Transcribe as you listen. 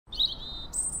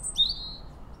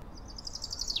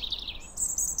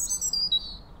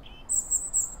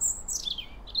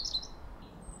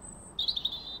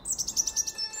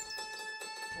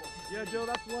Bill,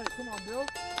 that's light. Come on, Bill.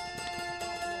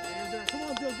 Come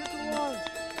on, Bill, get to the line.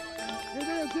 Get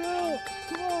there, Bill.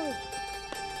 Come on.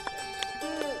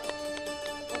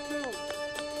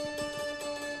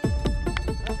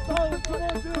 That's solid. Come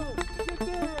on, Bill. Get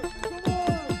there. Come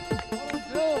on.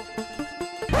 Bill.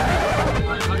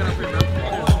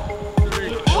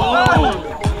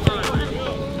 Oh!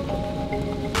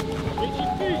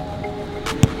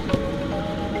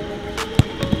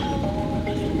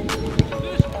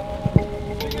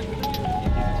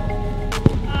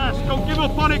 Don't give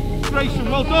up on it, Grayson.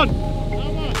 Well done.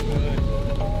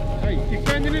 Hey,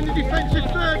 defending in the defensive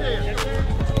third here.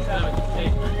 7,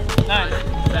 8, 9,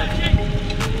 10.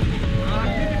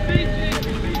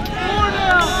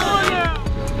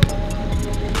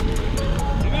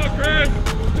 Come on, Chris.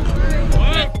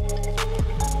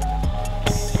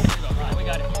 We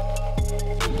got it.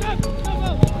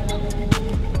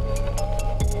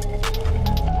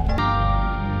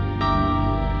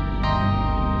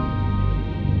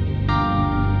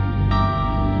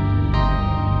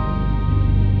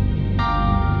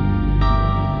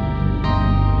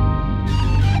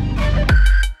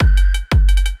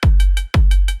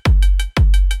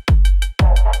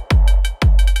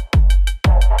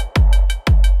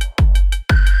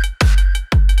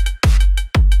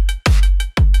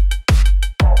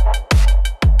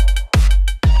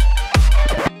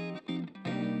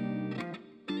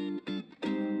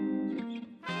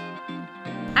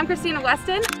 I'm Christina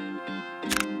Weston.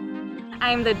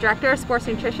 I'm the Director of Sports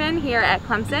Nutrition here at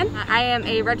Clemson. I am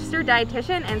a registered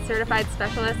dietitian and certified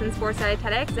specialist in sports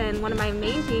dietetics, and one of my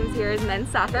main teams here is men's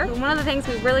soccer. One of the things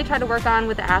we really try to work on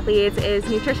with the athletes is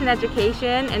nutrition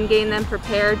education and getting them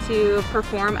prepared to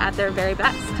perform at their very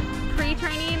best.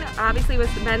 Pre-training, obviously with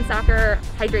men's soccer,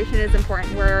 hydration is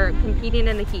important. We're competing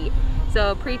in the heat.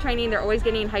 So pre-training, they're always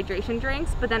getting hydration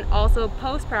drinks, but then also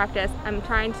post-practice, I'm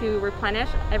trying to replenish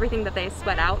everything that they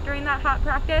sweat out during that hot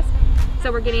practice. So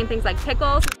we're getting things like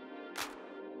pickles,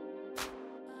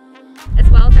 as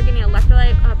well as they're getting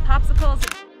electrolyte popsicles,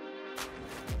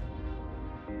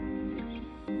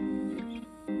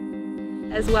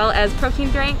 as well as protein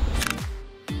drinks.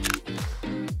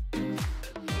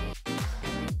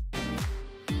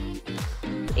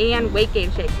 And weight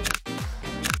gain shakes.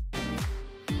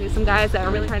 There's some guys that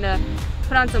are really trying to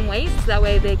put on some weight so that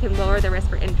way they can lower the risk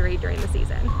for injury during the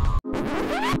season.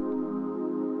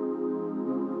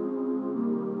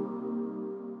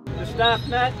 The staff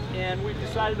met and we've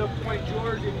decided to appoint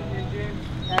George and James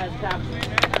as captains.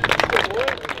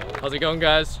 How's it going,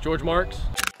 guys? George Marks.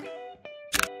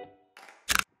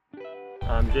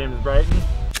 I'm James Brighton.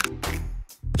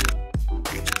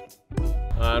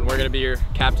 And we're going to be your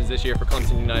captains this year for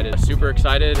Clemson United. Super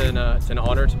excited, and it's an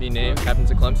honor to be named captains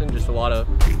of Clemson. Just a lot of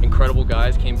incredible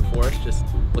guys came before us. Just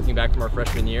looking back from our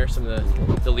freshman year, some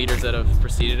of the leaders that have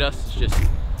preceded us, it's just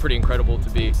pretty incredible to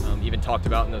be even talked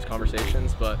about in those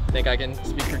conversations. But I think I can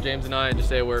speak for James and I and just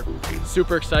say we're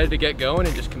super excited to get going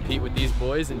and just compete with these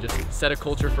boys and just set a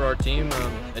culture for our team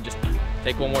and just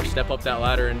take one more step up that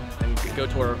ladder and go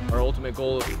to our ultimate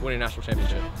goal of winning a national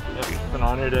championship. Yep, it's an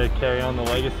honor to carry on the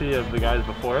legacy of the guys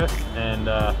before us, and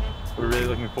we're really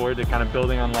looking forward to kind of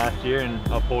building on last year and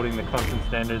upholding the Clemson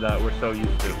standard that we're so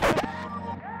used to.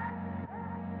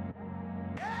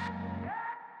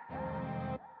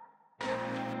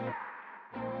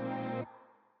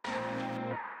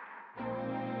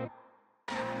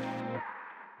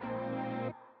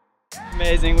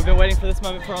 Amazing. We've been waiting for this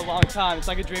moment for a long time. It's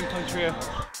like a dream come true.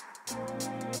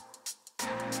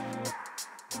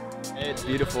 It's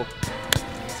beautiful.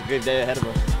 It's a good day ahead of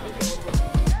us.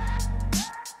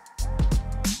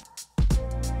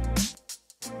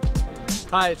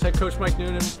 Hi, it's head coach Mike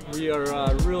Noonan. We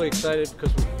are really excited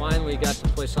because we finally got to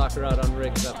play soccer out on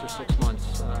rigs after 6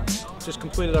 months. Just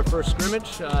completed our first scrimmage.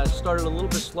 Started a little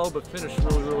bit slow but finished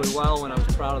really well, and I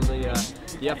was proud of the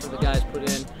effort the guys put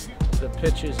in. The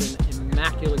pitch is in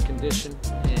immaculate condition,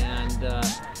 and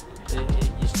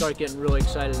you start getting really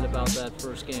excited about that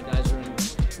first game. Guys are in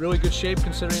really good shape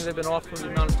considering they've been off for the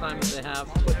amount of time that they have,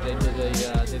 but they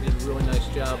did a really nice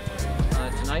job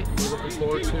tonight. We're looking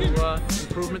forward to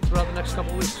improvement throughout the next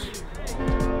couple of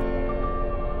weeks.